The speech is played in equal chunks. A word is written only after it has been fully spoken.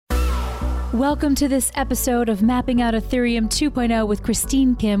Welcome to this episode of Mapping Out Ethereum 2.0 with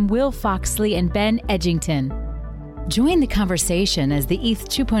Christine Kim, Will Foxley, and Ben Edgington. Join the conversation as the ETH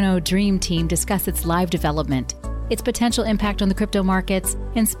 2.0 Dream Team discuss its live development, its potential impact on the crypto markets,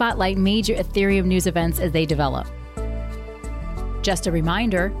 and spotlight major Ethereum news events as they develop. Just a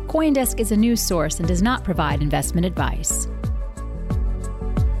reminder, CoinDesk is a news source and does not provide investment advice.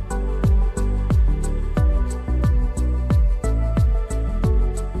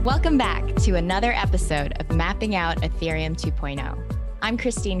 Welcome back to another episode of Mapping Out Ethereum 2.0. I'm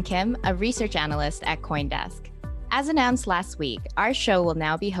Christine Kim, a research analyst at CoinDesk. As announced last week, our show will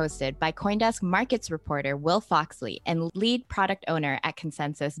now be hosted by CoinDesk markets reporter Will Foxley and lead product owner at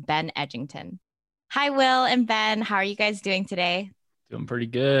ConsenSys, Ben Edgington. Hi, Will and Ben. How are you guys doing today? Doing pretty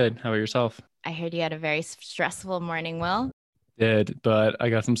good. How about yourself? I heard you had a very stressful morning, Will. Did, but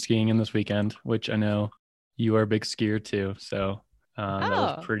I got some skiing in this weekend, which I know you are a big skier too. So that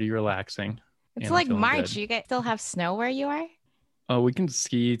was pretty relaxing. It's like March. Good. You guys still have snow where you are? Oh, we can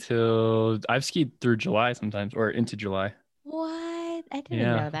ski till I've skied through July sometimes or into July. What? I didn't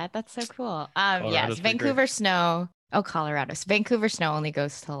know that. That's so cool. Yes, Vancouver great. Snow. Oh, Colorado. So Vancouver snow only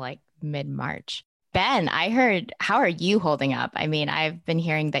goes till like mid-March. Ben, I heard, how are you holding up? I mean, I've been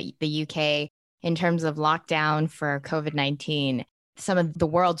hearing that the UK, in terms of lockdown for COVID-19, some of the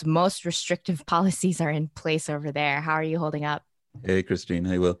world's most restrictive policies are in place over there. How are you holding up? Hey, Christine.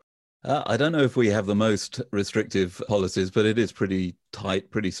 Hey, Will. I don't know if we have the most restrictive policies, but it is pretty tight,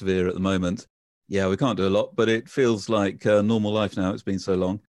 pretty severe at the moment. Yeah, we can't do a lot, but it feels like normal life now. It's been so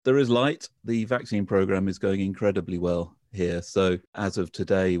long. There is light. The vaccine program is going incredibly well here. So as of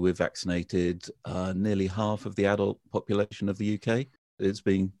today, we've vaccinated nearly half of the adult population of the UK. It's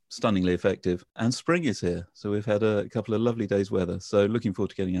been stunningly effective. And spring is here. So we've had a couple of lovely days weather. So looking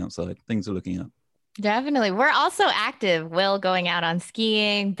forward to getting outside. Things are looking up. Definitely. We're also active. Will going out on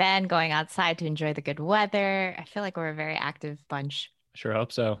skiing, Ben going outside to enjoy the good weather. I feel like we're a very active bunch. Sure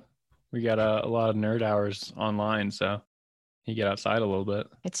hope so. We got a lot of nerd hours online, so you get outside a little bit.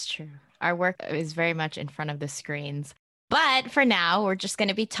 It's true. Our work is very much in front of the screens. But for now, we're just going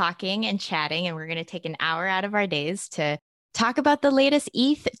to be talking and chatting, and we're going to take an hour out of our days to talk about the latest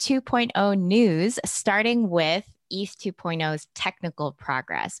ETH 2.0 news, starting with ETH 2.0's technical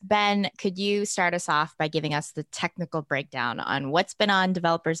progress. Ben, could you start us off by giving us the technical breakdown on what's been on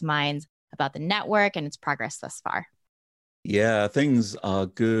developers' minds about the network and its progress thus far? Yeah, things are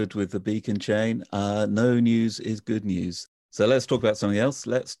good with the Beacon chain. No news is good news. So let's talk about something else.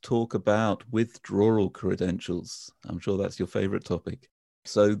 Let's talk about withdrawal credentials. I'm sure that's your favorite topic.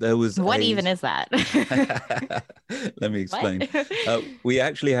 So there was What even is that? Let me explain. We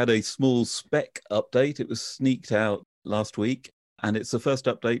actually had a small spec update. It was sneaked out last week, and it's the first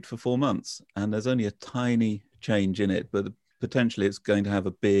update for 4 months. And there's only a tiny change in it, but potentially it's going to have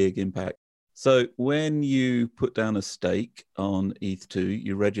a big impact. So when you put down a stake on ETH2,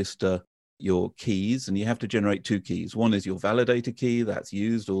 you register your keys, and you have to generate 2 keys. One is your validator key that's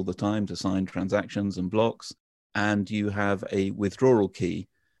used all the time to sign transactions and blocks. And you have a withdrawal key.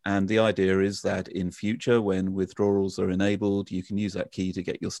 And the idea is that in future, when withdrawals are enabled, you can use that key to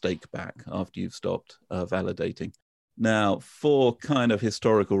get your stake back after you've stopped validating. Now, for kind of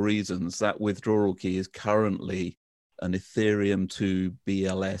historical reasons, that withdrawal key is currently an Ethereum 2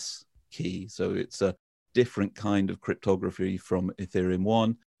 BLS key. So it's a different kind of cryptography from Ethereum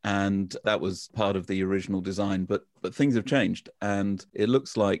 1. And that was part of the original design. But things have changed. And it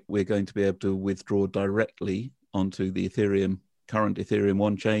looks like we're going to be able to withdraw directly onto the current Ethereum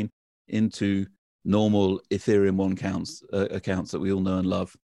 1 chain into normal Ethereum 1 accounts that we all know and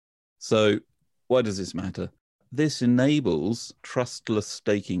love. So why does this matter? This enables trustless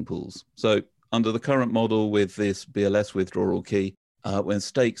staking pools. So under the current model with this BLS withdrawal key, when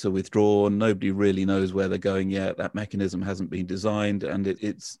stakes are withdrawn, nobody really knows where they're going yet. That mechanism hasn't been designed, and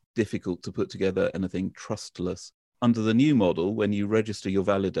it's difficult to put together anything trustless. Under the new model, when you register your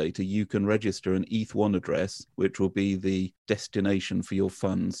validator, you can register an ETH1 address, which will be the destination for your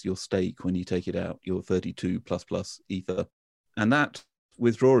funds, your stake when you take it out, your 32 plus Ether. And that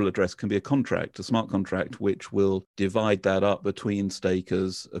withdrawal address can be a contract, a smart contract, which will divide that up between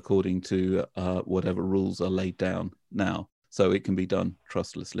stakers according to whatever rules are laid down now. So it can be done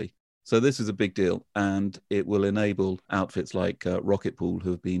trustlessly. So this is a big deal, and it will enable outfits like Rocket Pool who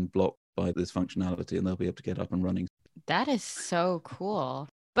have been blocked by this functionality, and they'll be able to get up and running. That is so cool.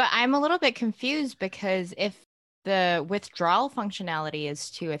 But I'm a little bit confused because if the withdrawal functionality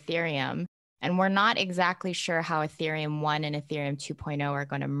is to Ethereum, and we're not exactly sure how Ethereum 1 and Ethereum 2.0 are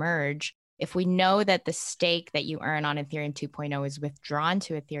going to merge, if we know that the stake that you earn on Ethereum 2.0 is withdrawn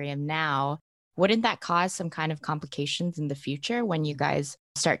to Ethereum now, wouldn't that cause some kind of complications in the future when you guys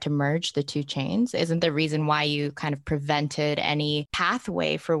start to merge the two chains? Isn't the reason why you kind of prevented any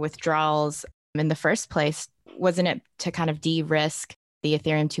pathway for withdrawals in the first place, wasn't it to kind of de-risk the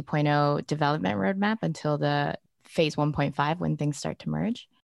Ethereum 2.0 development roadmap until the phase 1.5 when things start to merge?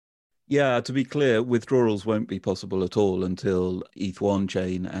 Yeah, to be clear, withdrawals won't be possible at all until ETH1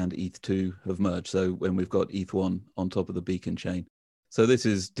 chain and ETH2 have merged. So when we've got ETH1 on top of the Beacon chain. So this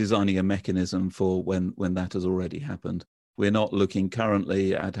is designing a mechanism for when that has already happened. We're not looking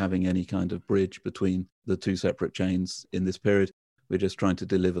currently at having any kind of bridge between the two separate chains in this period. We're just trying to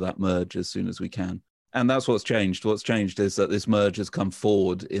deliver that merge as soon as we can. And that's what's changed. What's changed is that this merge has come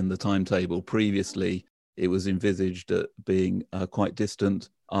forward in the timetable. Previously, it was envisaged at being quite distant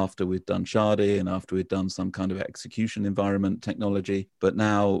after we'd done Sharding and after we'd done some kind of execution environment technology. But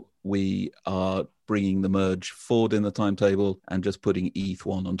now we are bringing the merge forward in the timetable and just putting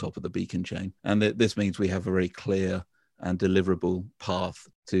ETH1 on top of the Beacon chain. And this means we have a very clear and deliverable path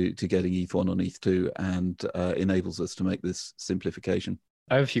to getting ETH1 on ETH2 and enables us to make this simplification.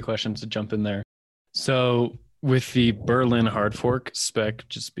 I have a few questions to jump in there. So with the Berlin hard fork spec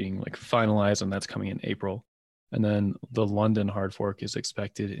just being like finalized, and that's coming in April, and then the London hard fork is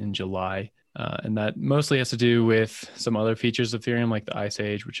expected in July, and that mostly has to do with some other features of Ethereum, like the Ice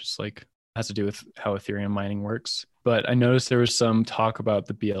Age, which is like has to do with how Ethereum mining works. But I noticed there was some talk about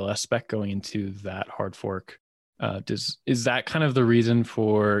the BLS spec going into that hard fork. Is that kind of the reason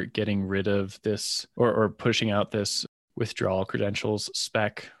for getting rid of this or pushing out this withdrawal credentials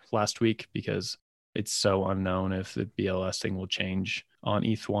spec last week, because it's so unknown if the BLS thing will change on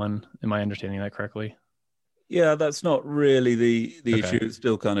ETH1? Am I understanding that correctly? Yeah, that's not really the issue. It's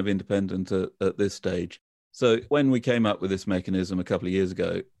still kind of independent at this stage. So when we came up with this mechanism a couple of years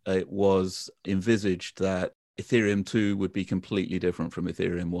ago, it was envisaged that Ethereum 2 would be completely different from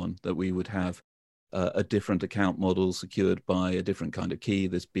Ethereum 1, that we would have a different account model secured by a different kind of key,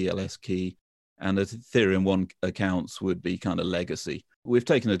 this BLS key, and that Ethereum 1 accounts would be kind of legacy. We've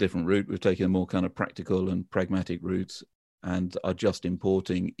taken a different route. We've taken a more kind of practical and pragmatic route and are just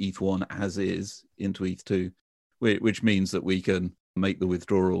importing ETH1 as is into ETH2, which means that we can make the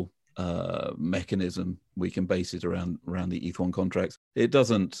withdrawal mechanism, we can base it around the ETH1 contracts. It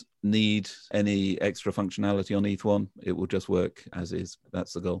doesn't need any extra functionality on ETH1. It will just work as is.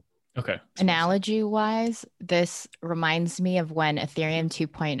 That's the goal. Okay. Analogy wise, this reminds me of when Ethereum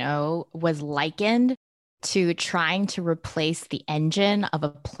 2.0 was likened to trying to replace the engine of a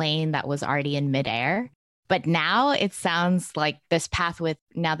plane that was already in midair. But now it sounds like this path with,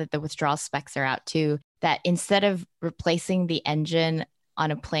 now that the withdrawal specs are out too, that instead of replacing the engine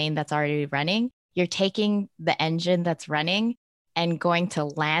on a plane that's already running, you're taking the engine that's running and going to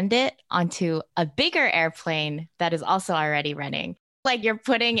land it onto a bigger airplane that is also already running. Like you're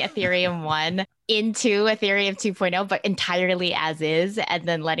putting Ethereum 1 into Ethereum 2.0, but entirely as is, and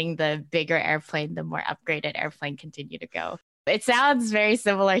then letting the bigger airplane, the more upgraded airplane, continue to go. It sounds very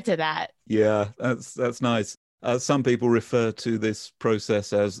similar to that. Yeah, that's nice. Some people refer to this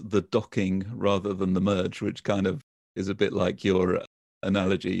process as the docking rather than the merge, which kind of is a bit like your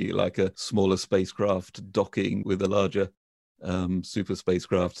analogy, like a smaller spacecraft docking with a larger super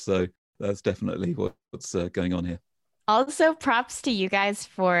spacecraft. So that's definitely what's going on here. Also, props to you guys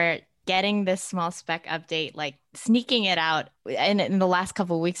for getting this small spec update, like sneaking it out in the last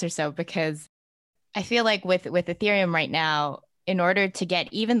couple of weeks or so, because I feel like with Ethereum right now, in order to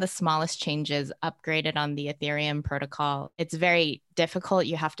get even the smallest changes upgraded on the Ethereum protocol, it's very difficult.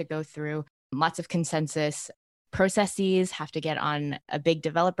 You have to go through lots of consensus processes, have to get on a big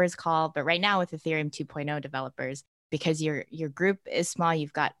developers call. But right now with Ethereum 2.0 developers, because your group is small,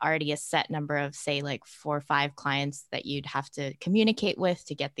 you've got already a set number of, say, like 4 or 5 clients that you'd have to communicate with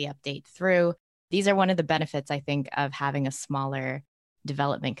to get the update through. These are one of the benefits, I think, of having a smaller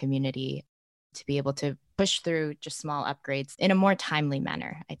development community, to be able to push through just small upgrades in a more timely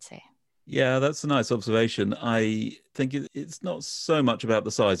manner, I'd say. Yeah, that's a nice observation. I think it's not so much about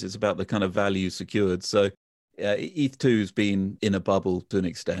the size, it's about the kind of value secured. So ETH2 has been in a bubble to an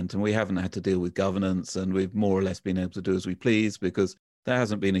extent, and we haven't had to deal with governance, and we've more or less been able to do as we please because there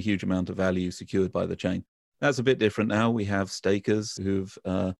hasn't been a huge amount of value secured by the chain. That's a bit different now. We have stakers who've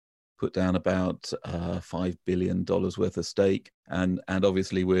put down about $5 billion worth of stake, and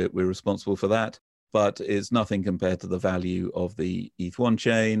obviously we're responsible for that. But it's nothing compared to the value of the ETH1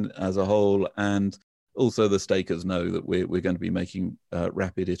 chain as a whole, and also the stakers know that we're going to be making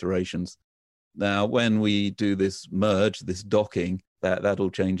rapid iterations. Now, when we do this merge, this docking, that all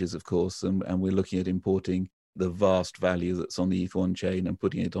changes, of course, and we're looking at importing the vast value that's on the ETH1 chain and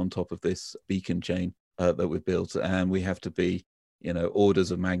putting it on top of this Beacon chain that we've built. And we have to be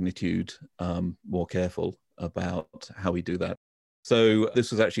orders of magnitude more careful about how we do that. So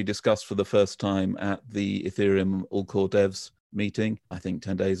this was actually discussed for the first time at the Ethereum All Core Devs meeting, I think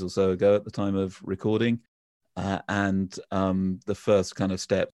 10 days or so ago at the time of recording. And the first kind of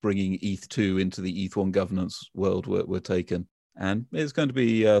step, bringing ETH2 into the ETH1 governance world were taken. And it's going to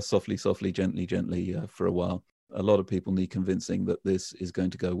be softly, gently for a while. A lot of people need convincing that this is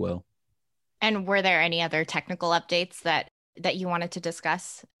going to go well. And were there any other technical updates that you wanted to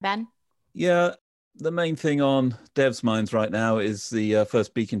discuss, Ben? Yeah, the main thing on devs' minds right now is the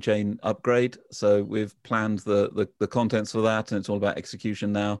first beacon chain upgrade. So we've planned the contents for that, and it's all about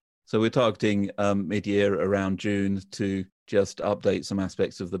execution now. So we're targeting mid-year around June to just update some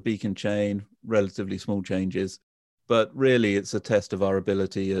aspects of the beacon chain, relatively small changes. But really, it's a test of our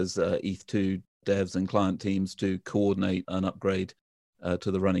ability as ETH2 devs and client teams to coordinate an upgrade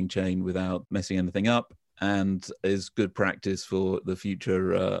to the running chain without messing anything up, and is good practice for the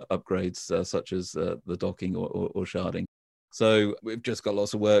future upgrades such as the docking or sharding. So we've just got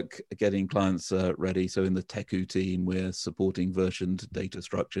lots of work getting clients ready. So in the Teku team, we're supporting versioned data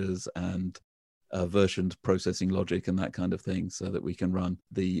structures and versioned processing logic and that kind of thing so that we can run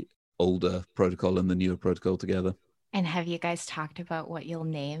the older protocol and the newer protocol together. And have you guys talked about what you'll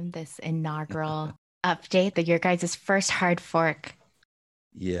name this inaugural update, your guys' first hard fork?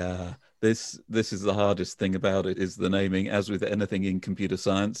 Yeah, this is the hardest thing about it, is the naming. As with anything in computer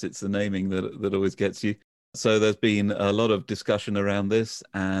science, it's the naming that always gets you. So there's been a lot of discussion around this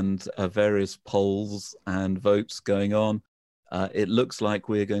and various polls and votes going on. It looks like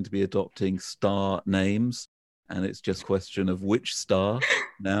we're going to be adopting star names, and it's just a question of which star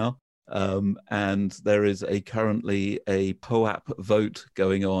now. And there is currently a POAP vote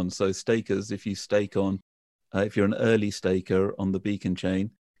going on. So stakers, if you stake on, if you're an early staker on the beacon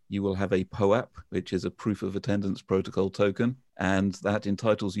chain, you will have a POAP, which is a proof of attendance protocol token, and that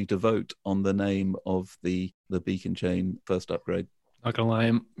entitles you to vote on the name of the beacon chain first upgrade. Not gonna lie,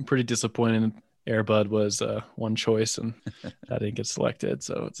 I'm pretty disappointed. Airbud was one choice, and that didn't get selected.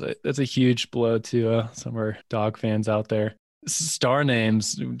 So it's a huge blow to some of our dog fans out there. Star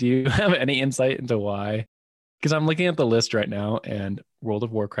names. Do you have any insight into why? Because I'm looking at the list right now, and World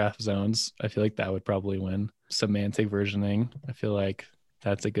of Warcraft zones, I feel like that would probably win. Semantic versioning, I feel like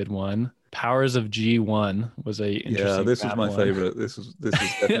that's a good one. Powers of G1 was a interesting. Yeah, this was my favorite. This is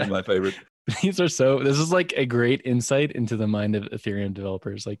definitely my favorite. This is like a great insight into the mind of Ethereum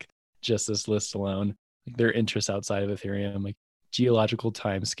developers. Like just this list alone, like their interests outside of Ethereum, like geological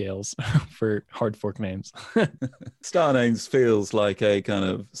time scales for hard fork names. Star names feels like a kind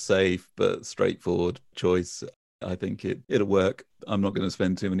of safe but straightforward choice. I think it'll work. I'm not going to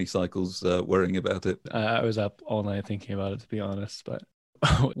spend too many cycles worrying about it. I was up all night thinking about it, to be honest, but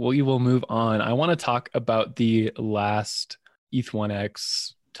we will move on. I want to talk about the last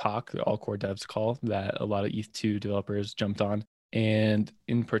ETH1X talk, the All Core Devs call that a lot of ETH2 developers jumped on. And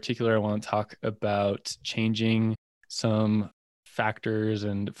in particular, I want to talk about changing some factors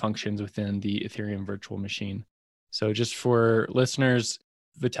and functions within the Ethereum virtual machine. So just for listeners,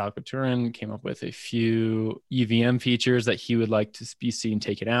 Vitalik Buterin came up with a few EVM features that he would like to be seen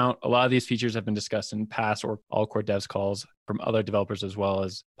taken out. A lot of these features have been discussed in past or All Core Devs calls from other developers, as well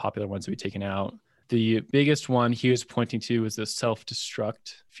as popular ones to be taken out. The biggest one he was pointing to was the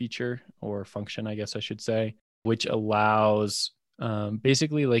self-destruct feature, or function, I guess I should say, which allows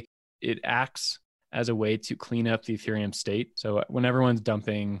basically, like, it acts as a way to clean up the Ethereum state. So when everyone's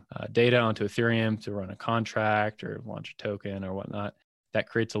dumping data onto Ethereum to run a contract or launch a token or whatnot, that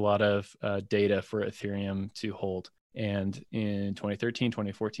creates a lot of data for Ethereum to hold. And in 2013,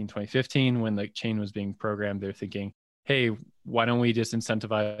 2014, 2015, when the chain was being programmed, they're thinking, hey, why don't we just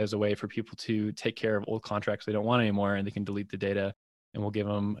incentivize a way for people to take care of old contracts they don't want anymore, and they can delete the data, and we'll give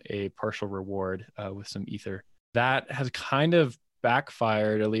them a partial reward with some Ether. That has kind of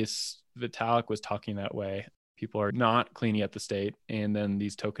backfired, at least Vitalik was talking that way. People are not cleaning up the state, and then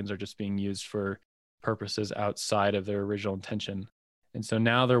these tokens are just being used for purposes outside of their original intention. And so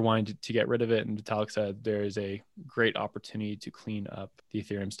now they're wanting to get rid of it. And Vitalik said there is a great opportunity to clean up the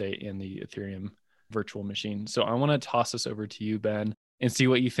Ethereum state and the Ethereum virtual machine. So I want to toss this over to you, Ben, and see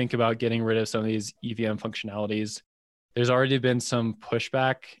what you think about getting rid of some of these EVM functionalities. There's already been some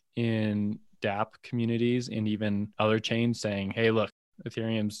pushback in dApp communities and even other chains saying, hey, look,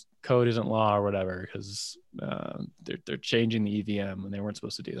 Ethereum's code isn't law or whatever, because they're changing the EVM and they weren't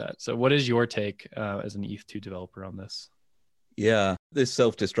supposed to do that. So what is your take as an ETH2 developer on this? Yeah, this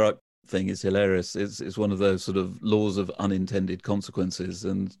self-destruct thing is hilarious. It's one of those sort of laws of unintended consequences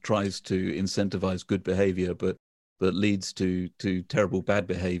and tries to incentivize good behavior. But but leads to terrible bad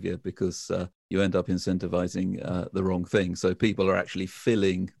behavior because you end up incentivizing the wrong thing. So people are actually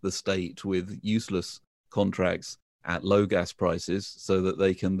filling the state with useless contracts at low gas prices so that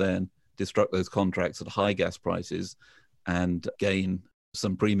they can then destruct those contracts at high gas prices and gain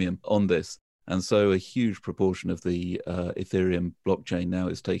some premium on this. And so a huge proportion of the Ethereum blockchain now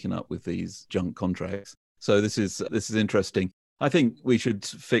is taken up with these junk contracts. So this is interesting. I think we should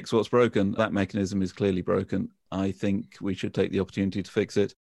fix what's broken. That mechanism is clearly broken. I think we should take the opportunity to fix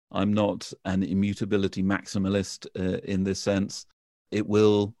it. I'm not an immutability maximalist in this sense. It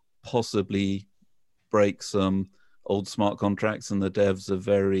will possibly break some old smart contracts, and the devs are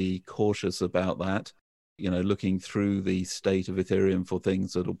very cautious about that. Looking through the state of Ethereum for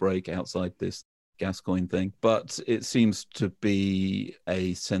things that'll break outside this Gascoin thing. But it seems to be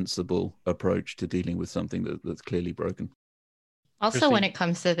a sensible approach to dealing with something that's clearly broken. Also, when it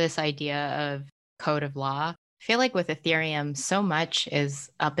comes to this idea of code of law, I feel like with Ethereum, so much is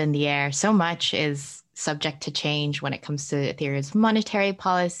up in the air. So much is subject to change when it comes to Ethereum's monetary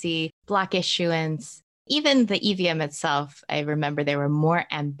policy, block issuance, even the EVM itself. I remember there were more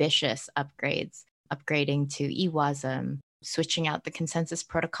ambitious upgrades, upgrading to EWASM, switching out the consensus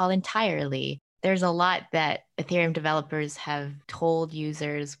protocol entirely. There's a lot that Ethereum developers have told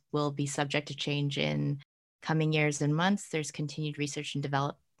users will be subject to change in coming years and months. There's continued research and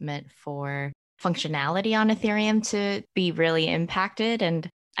development for functionality on Ethereum to be really impacted. And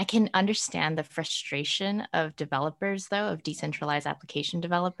I can understand the frustration of developers, though, of decentralized application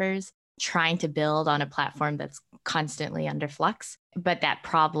developers trying to build on a platform that's constantly under flux. But that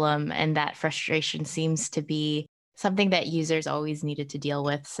problem and that frustration seems to be something that users always needed to deal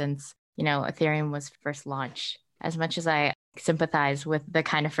with since, Ethereum was first launched. As much as I sympathize with the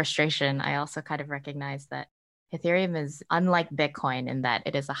kind of frustration, I also kind of recognize that Ethereum is unlike Bitcoin in that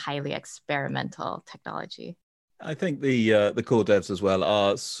it is a highly experimental technology. I think the core devs as well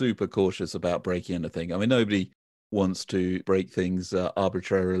are super cautious about breaking anything. I mean, nobody wants to break things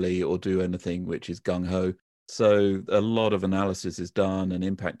arbitrarily or do anything which is gung-ho. So a lot of analysis is done, and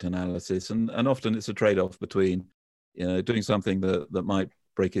impact analysis, and often it's a trade-off between doing something that might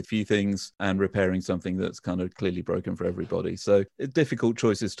break a few things and repairing something that's kind of clearly broken for everybody. So difficult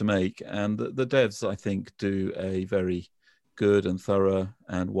choices to make, and the devs, I think, do a very good and thorough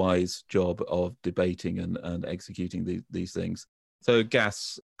and wise job of debating and executing these things. So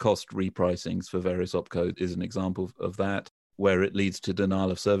gas cost repricings for various opcodes is an example of that, where it leads to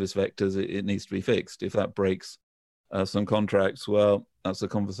denial of service vectors. It needs to be fixed. If that breaks some contracts, well, that's a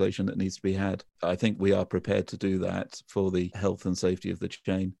conversation that needs to be had. I think we are prepared to do that for the health and safety of the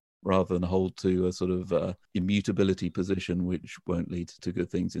chain, rather than hold to a sort of immutability position, which won't lead to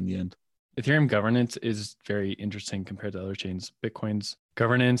good things in the end. Ethereum governance is very interesting compared to other chains. Bitcoin's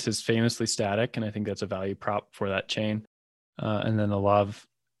governance is famously static, and I think that's a value prop for that chain. And then a lot of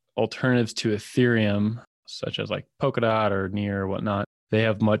alternatives to Ethereum, such as like Polkadot or Near or whatnot, they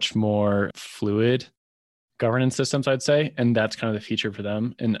have much more fluid governance systems, I'd say. And that's kind of the feature for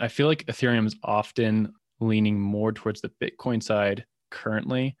them. And I feel like Ethereum is often leaning more towards the Bitcoin side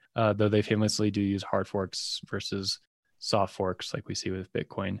currently, though they famously do use hard forks versus soft forks like we see with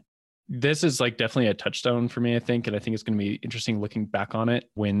Bitcoin. This is like definitely a touchstone for me, I think. And I think it's going to be interesting looking back on it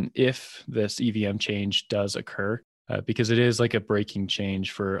if this EVM change does occur, because it is like a breaking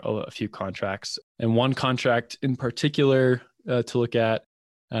change for a few contracts. And one contract in particular to look at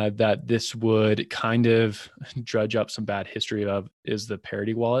that this would kind of drudge up some bad history of is the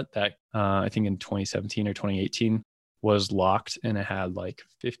Parity wallet that I think in 2017 or 2018 was locked, and it had like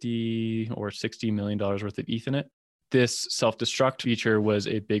 $50 or $60 million worth of ETH in it. This self-destruct feature was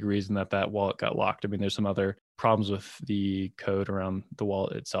a big reason that wallet got locked. I mean, there's some other problems with the code around the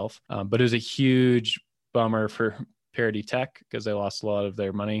wallet itself, but it was a huge bummer for Parity Tech because they lost a lot of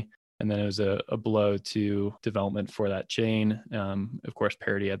their money. And then it was a blow to development for that chain. Of course,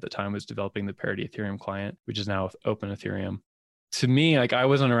 Parity at the time was developing the Parity Ethereum client, which is now Open Ethereum. To me, like I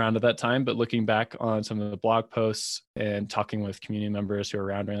wasn't around at that time, but looking back on some of the blog posts and talking with community members who were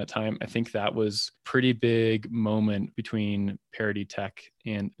around during that time, I think that was a pretty big moment between Parity Tech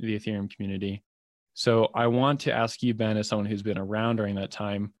and the Ethereum community. So I want to ask you, Ben, as someone who's been around during that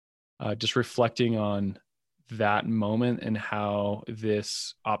time, just reflecting on that moment and how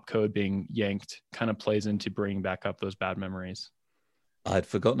this opcode being yanked kind of plays into bringing back up those bad memories. I'd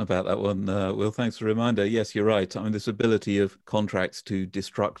forgotten about that one. Will, thanks for the reminder. Yes, you're right. I mean, this ability of contracts to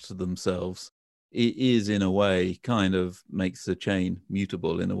destruct themselves, it is in a way kind of makes the chain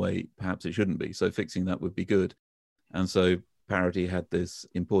mutable in a way perhaps it shouldn't be. So fixing that would be good. And so Parity had this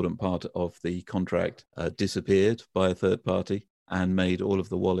important part of the contract disappeared by a third party. and made all of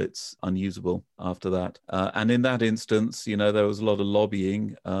the wallets unusable after that. And in that instance, there was a lot of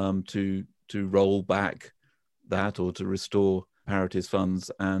lobbying to roll back that or to restore Parity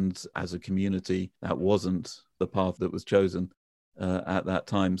funds. And as a community, that wasn't the path that was chosen at that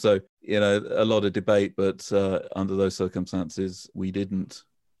time. So, a lot of debate, but under those circumstances, we didn't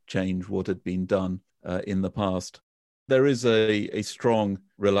change what had been done in the past. There is a strong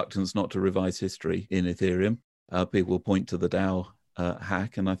reluctance not to revise history in Ethereum. People point to the DAO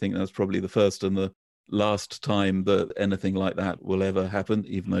hack, and I think that's probably the first and the last time that anything like that will ever happen,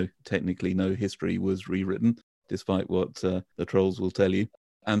 even though technically no history was rewritten, despite what the trolls will tell you.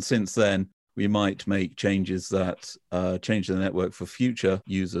 And since then, we might make changes that change the network for future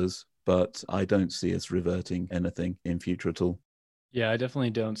users, but I don't see us reverting anything in future at all. Yeah, I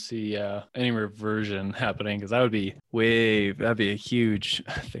definitely don't see any reversion happening, because that'd be a huge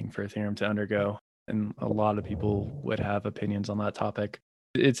thing for Ethereum to undergo. And a lot of people would have opinions on that topic.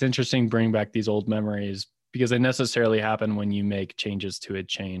 It's interesting bringing back these old memories, because they necessarily happen when you make changes to a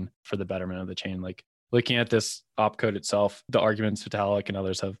chain for the betterment of the chain. Like looking at this opcode itself, the arguments Vitalik and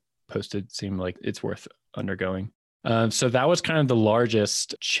others have posted seem like it's worth undergoing. So that was kind of the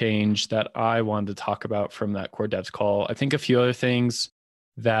largest change that I wanted to talk about from that core devs call. I think a few other things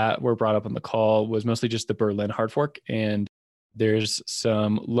that were brought up on the call was mostly just the Berlin hard fork. And there's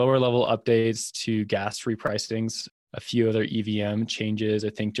some lower level updates to gas repricings, a few other EVM changes, I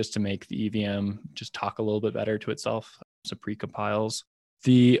think, just to make the EVM just talk a little bit better to itself, some pre-compiles.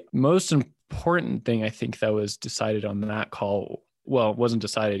 The most important thing I think that was decided on that call, well, it wasn't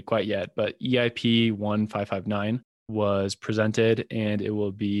decided quite yet, but EIP 1559 was presented, and it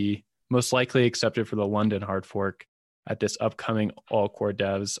will be most likely accepted for the London hard fork at this upcoming all core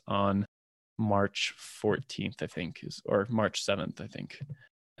devs on March 14th, I think, or March 7th, I think.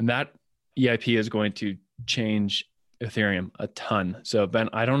 And that EIP is going to change Ethereum a ton. So Ben,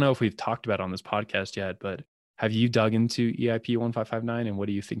 I don't know if we've talked about it on this podcast yet, but have you dug into EIP 1559 and what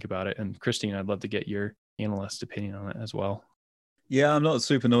do you think about it? And Christine, I'd love to get your analyst opinion on it as well. Yeah, I'm not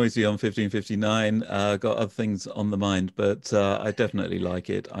super noisy on 1559. Got other things on the mind, but I definitely like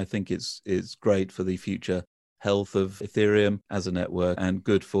it. I think it's great for the future health of Ethereum as a network and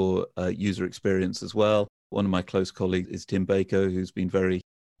good for user experience as well. One of my close colleagues is Tim Baker, who's been very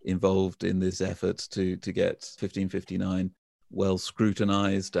involved in this effort to get 1559 well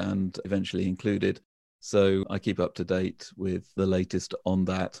scrutinized and eventually included. So I keep up to date with the latest on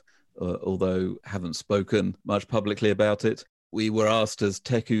that, although haven't spoken much publicly about it. We were asked as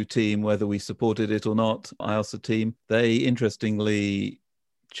Teku team whether we supported it or not, IASA team. They interestingly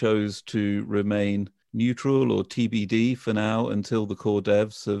chose to remain neutral or TBD for now until the core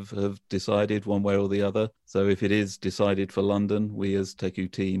devs have decided one way or the other. So if it is decided for London, we as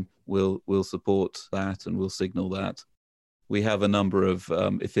Teku team will support that and will signal that. We have a number of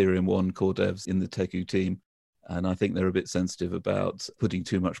Ethereum 1 core devs in the Teku team, and I think they're a bit sensitive about putting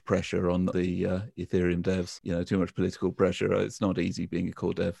too much pressure on the Ethereum devs, too much political pressure. It's not easy being a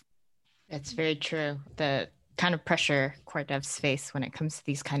core dev. It's very true. The kind of pressure core devs face when it comes to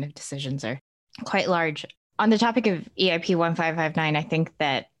these kind of decisions are quite large. On the topic of EIP 1559, I think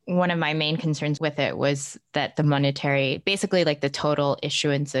that one of my main concerns with it was that the monetary, basically like the total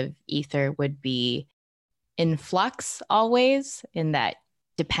issuance of Ether would be in flux always, in that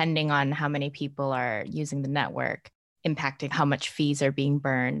depending on how many people are using the network, impacting how much fees are being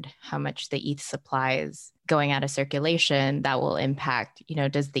burned, how much the ETH supply is going out of circulation, that will impact,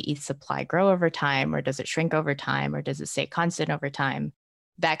 does the ETH supply grow over time, or does it shrink over time, or does it stay constant over time?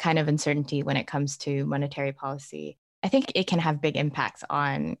 That kind of uncertainty when it comes to monetary policy, I think it can have big impacts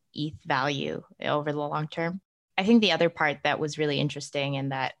on ETH value over the long term. I think the other part that was really interesting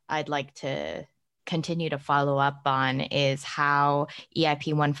and that I'd like to continue to follow up on is how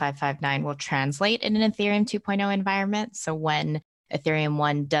EIP 1559 will translate in an Ethereum 2.0 environment. So when Ethereum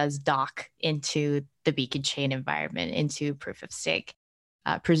 1 does dock into the Beacon Chain environment, into proof of stake,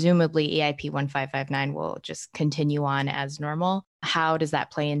 presumably EIP 1559 will just continue on as normal. How does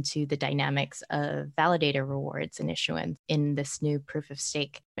that play into the dynamics of validator rewards and issuance in this new proof of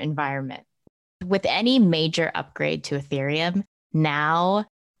stake environment? With any major upgrade to Ethereum, now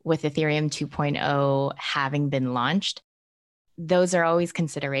with Ethereum 2.0 having been launched, those are always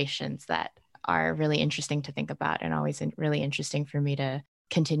considerations that are really interesting to think about and always really interesting for me to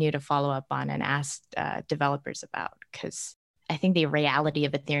continue to follow up on and ask developers about, because I think the reality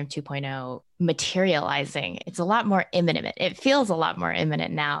of Ethereum 2.0 materializing, it's a lot more imminent. It feels a lot more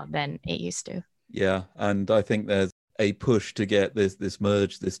imminent now than it used to. Yeah, and I think there's a push to get this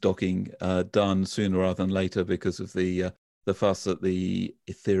merge, this docking done sooner rather than later because of the the fuss that the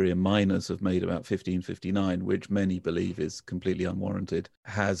Ethereum miners have made about 1559, which many believe is completely unwarranted,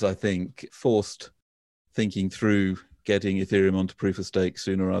 has, I think, forced thinking through getting Ethereum onto proof of stake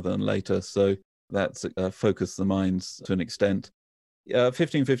sooner rather than later. So that's focused the minds to an extent.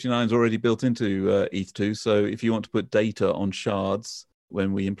 1559 is already built into ETH2. So if you want to put data on shards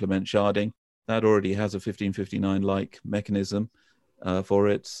when we implement sharding, that already has a 1559-like mechanism for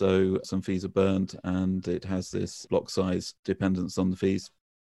it. So some fees are burned and it has this block size dependence on the fees.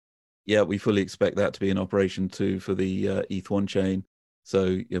 Yeah, we fully expect that to be in operation too for the ETH1 chain.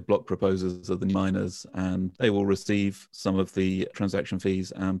 So your block proposers are the miners and they will receive some of the transaction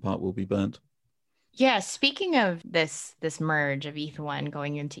fees and part will be burnt. Yeah, speaking of this merge of ETH1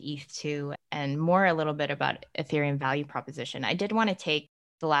 going into ETH2 and more a little bit about Ethereum value proposition, I did want to take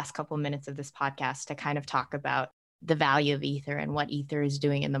the last couple of minutes of this podcast to kind of talk about the value of Ether and what Ether is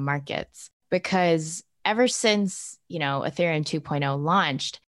doing in the markets. Because ever since, Ethereum 2.0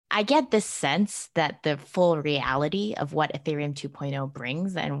 launched, I get this sense that the full reality of what Ethereum 2.0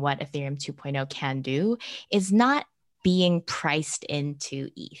 brings and what Ethereum 2.0 can do is not being priced into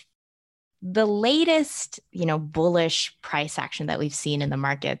ETH. The latest, bullish price action that we've seen in the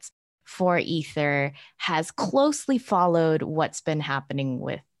markets for Ether has closely followed what's been happening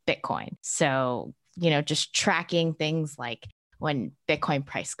with Bitcoin. So, just tracking things like when Bitcoin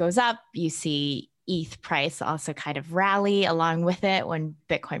price goes up, you see ETH price also kind of rally along with it. When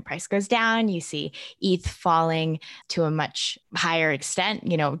Bitcoin price goes down, you see ETH falling to a much higher extent,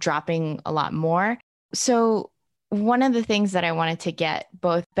 dropping a lot more. So one of the things that I wanted to get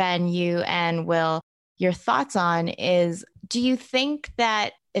both Ben, you and Will, your thoughts on is, do you think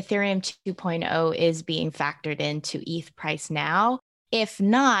that Ethereum 2.0 is being factored into ETH price now? If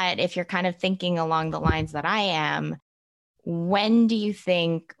not, if you're kind of thinking along the lines that I am, when do you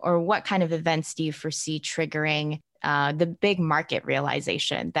think, or what kind of events do you foresee triggering the big market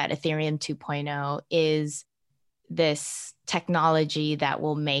realization that Ethereum 2.0 is this technology that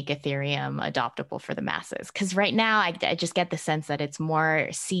will make Ethereum adoptable for the masses? Because right now, I just get the sense that it's more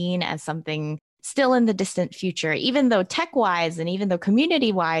seen as something still in the distant future, even though tech-wise and even though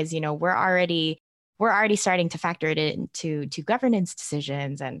community-wise, we're already starting to factor it into governance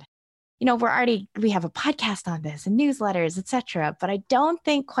decisions. And, we have a podcast on this and newsletters, et cetera. But I don't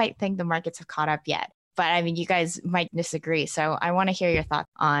quite think the markets have caught up yet. But I mean, you guys might disagree. So I want to hear your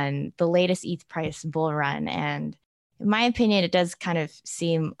thoughts on the latest ETH price bull run. And in my opinion, it does kind of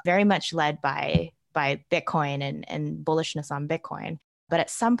seem very much led by Bitcoin and bullishness on Bitcoin. But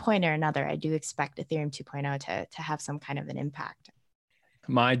at some point or another, I do expect Ethereum 2.0 to have some kind of an impact.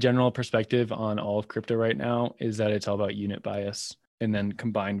 My general perspective on all of crypto right now is that it's all about unit bias, and then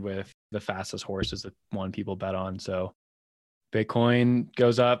combined with the fastest horse is the one people bet on. So Bitcoin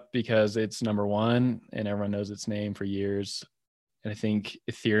goes up because it's number one and everyone knows its name for years. And I think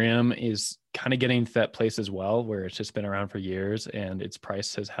Ethereum is kind of getting to that place as well, where it's just been around for years and its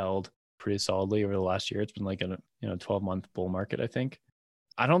price has held pretty solidly over the last year. It's been like a 12-month bull market, I think.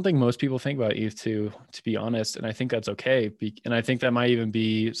 I don't think most people think about ETH2, to be honest. And I think that's okay. And I think that might even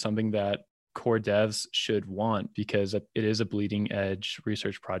be something that core devs should want, because it is a bleeding edge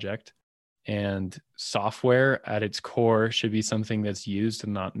research project. And software at its core should be something that's used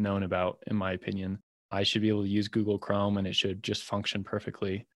and not known about, in my opinion. I should be able to use Google Chrome and it should just function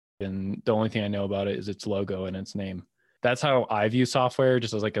perfectly. And the only thing I know about it is its logo and its name. That's how I view software,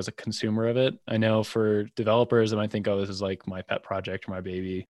 just as a consumer of it. I know for developers, they might think, oh, this is like my pet project or my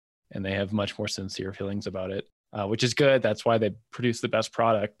baby. And they have much more sincere feelings about it, which is good. That's why they produce the best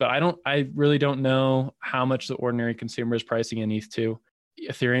product. But I really don't know how much the ordinary consumer is pricing in ETH2.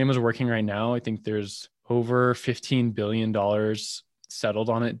 Ethereum is working right now. I think there's over $15 billion settled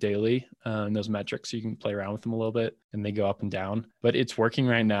on it daily. And those metrics, you can play around with them a little bit and they go up and down, but it's working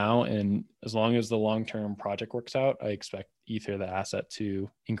right now. And as long as the long-term project works out, I expect Ether, the asset,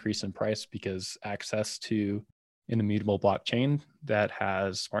 to increase in price, because access to an immutable blockchain that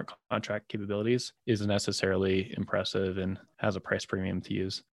has smart contract capabilities isn't necessarily impressive and has a price premium to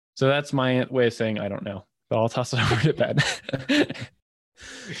use. So that's my way of saying I don't know, but I'll toss it over to Ben.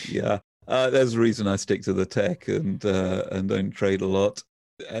 Yeah. There's a reason I stick to the tech and don't trade a lot,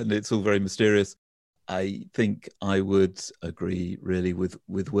 and it's all very mysterious. I think I would agree really with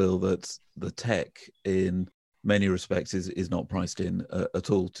Will that the tech in many respects is not priced in at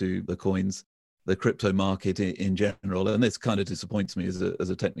all to the coins, the crypto market in general, and this kind of disappoints me as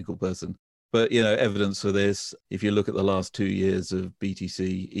a technical person. But evidence for this, if you look at the last 2 years of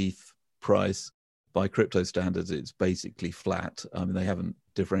BTC ETH price by crypto standards, it's basically flat. I mean, they haven't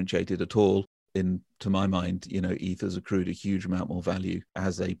differentiated at all. To my mind, ETH has accrued a huge amount more value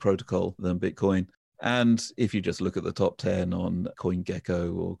as a protocol than Bitcoin. And if you just look at the top 10 on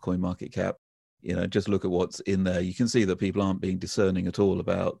CoinGecko or CoinMarketCap, just look at what's in there. You can see that people aren't being discerning at all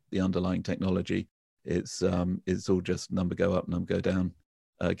about the underlying technology. It's all just number go up, number go down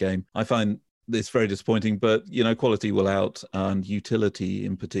game. I find this very disappointing, but quality will out, and utility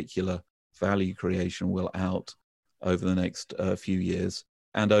in particular, value creation will out over the next few years.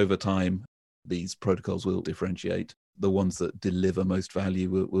 And over time, these protocols will differentiate. The ones that deliver most value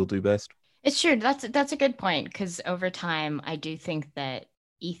will do best. It's true. That's a good point, because over time, I do think that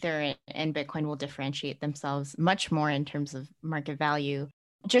Ether and Bitcoin will differentiate themselves much more in terms of market value.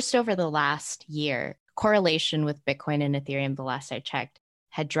 Just over the last year, correlation with Bitcoin and Ethereum, the last I checked,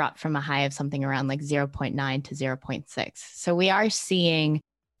 had dropped from a high of something around like 0.9 to 0.6. So we are seeing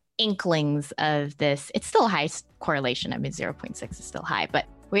inklings of this. It's still high correlation. I mean, 0.6 is still high, but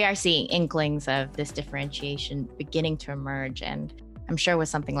we are seeing inklings of this differentiation beginning to emerge. And I'm sure with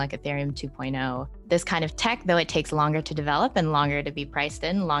something like Ethereum 2.0, this kind of tech, though it takes longer to develop and longer to be priced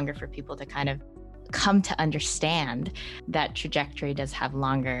in, longer for people to kind of come to understand, that trajectory does have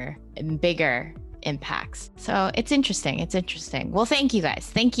longer and bigger impacts. So it's interesting. It's interesting. Well, thank you guys.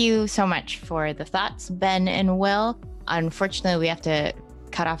 Thank you so much for the thoughts, Ben and Will. Unfortunately, we have to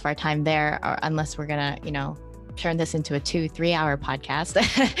cut off our time there, or unless we're going to, turn this into a 2-3 hour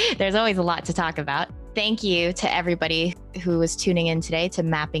podcast. There's always a lot to talk about. Thank you to everybody who was tuning in today to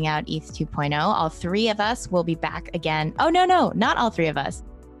Mapping Out ETH 2.0. All three of us will be back again. Oh, no, not all three of us.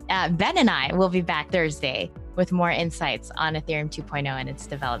 Ben and I will be back Thursday with more insights on Ethereum 2.0 and its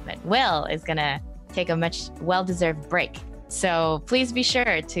development. Will is going to take a much well-deserved break. So please be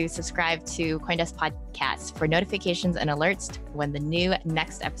sure to subscribe to CoinDesk Podcast for notifications and alerts when the new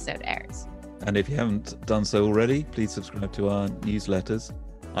next episode airs. And if you haven't done so already, please subscribe to our newsletters.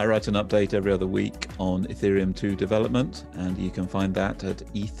 I write an update every other week on Ethereum 2 development, and you can find that at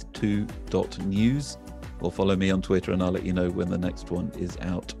eth2.news, or follow me on Twitter and I'll let you know when the next one is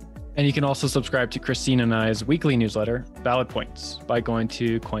out. And you can also subscribe to Christine and I's weekly newsletter, Valid Points, by going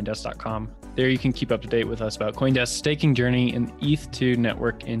to CoinDesk.com. There you can keep up to date with us about CoinDesk's staking journey and ETH2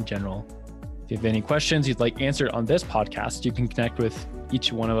 network in general. If you have any questions you'd like answered on this podcast, you can connect with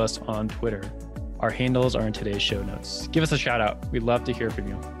each one of us on Twitter. Our handles are in today's show notes. Give us a shout out. We'd love to hear from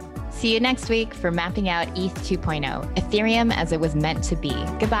you. See you next week for Mapping Out ETH 2.0, Ethereum as it was meant to be.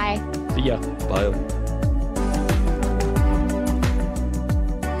 Goodbye. See ya. Bye.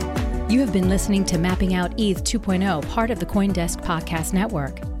 You have been listening to Mapping Out ETH 2.0, part of the CoinDesk Podcast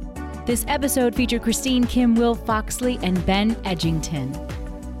Network. This episode featured Christine Kim, Will Foxley, and Ben Edgington.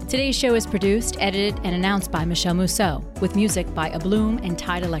 Today's show is produced, edited, and announced by Michelle Mousseau, with music by A Bloom and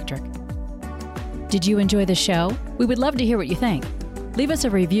Tide Electric. Did you enjoy the show? We would love to hear what you think. Leave us a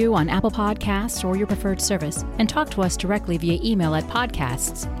review on Apple Podcasts or your preferred service, and talk to us directly via email at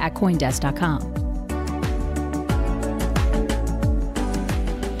podcasts@coindesk.com.